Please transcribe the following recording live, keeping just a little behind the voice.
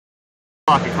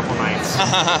a couple nights.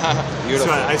 Beautiful.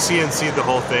 So I CNC'd the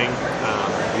whole thing.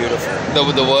 Beautiful.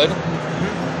 The wood?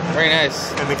 Very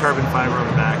nice. And the carbon fiber on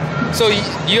the back. So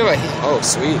you have a... Oh,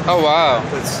 sweet. Oh, wow.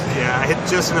 I hit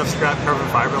just enough scrap carbon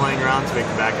fiber laying around to make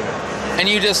the back of it. And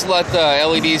you just let the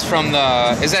LEDs from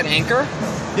the... Is that Anchor?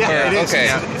 Yeah, it is.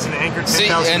 Okay. It's an Anchor 10,000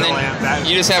 and then milliamp.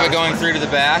 you just have it going through to the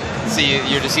back. So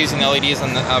you're just using the LEDs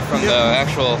on the from the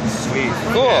actual. Sweet.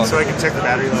 Cool. Yeah, so I can check the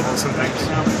battery levels and things.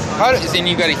 Then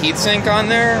you got a heat sink on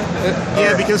there?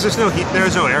 Yeah, because there's no heat.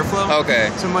 There's no airflow.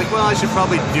 Okay. So I'm like, well, I should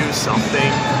probably do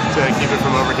something to keep it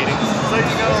from overheating.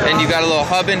 And you got a little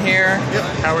hub in here.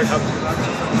 Yep. Powered hub.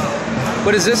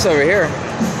 What is this over here?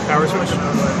 Power switch.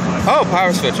 Oh,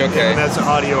 power switch. Okay. Yeah, that's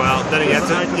audio out. Then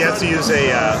you have to use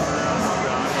a.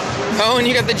 Oh, and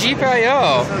you got the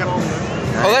GPIO. Yep.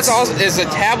 Oh, that's awesome. It's a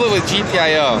tablet with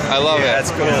GPIO. I love it. That's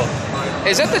cool.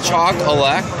 Is that the chalk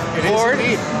elect board? It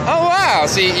is indeed. Oh, wow.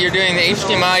 So you're doing the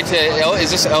HDMI to... Is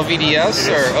this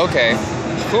LVDS? Or okay.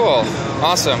 Cool.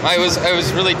 Awesome. I was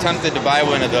really tempted to buy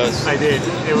one of those. I did.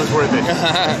 It was worth it.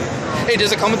 Hey,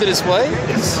 does it come with the display?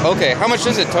 Yes. Okay. How much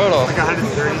is it total? Like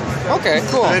 130. Okay,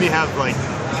 cool. And then you have like,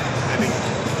 I think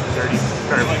 30,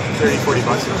 40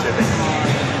 bucks in shipping.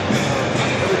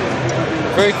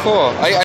 Very cool.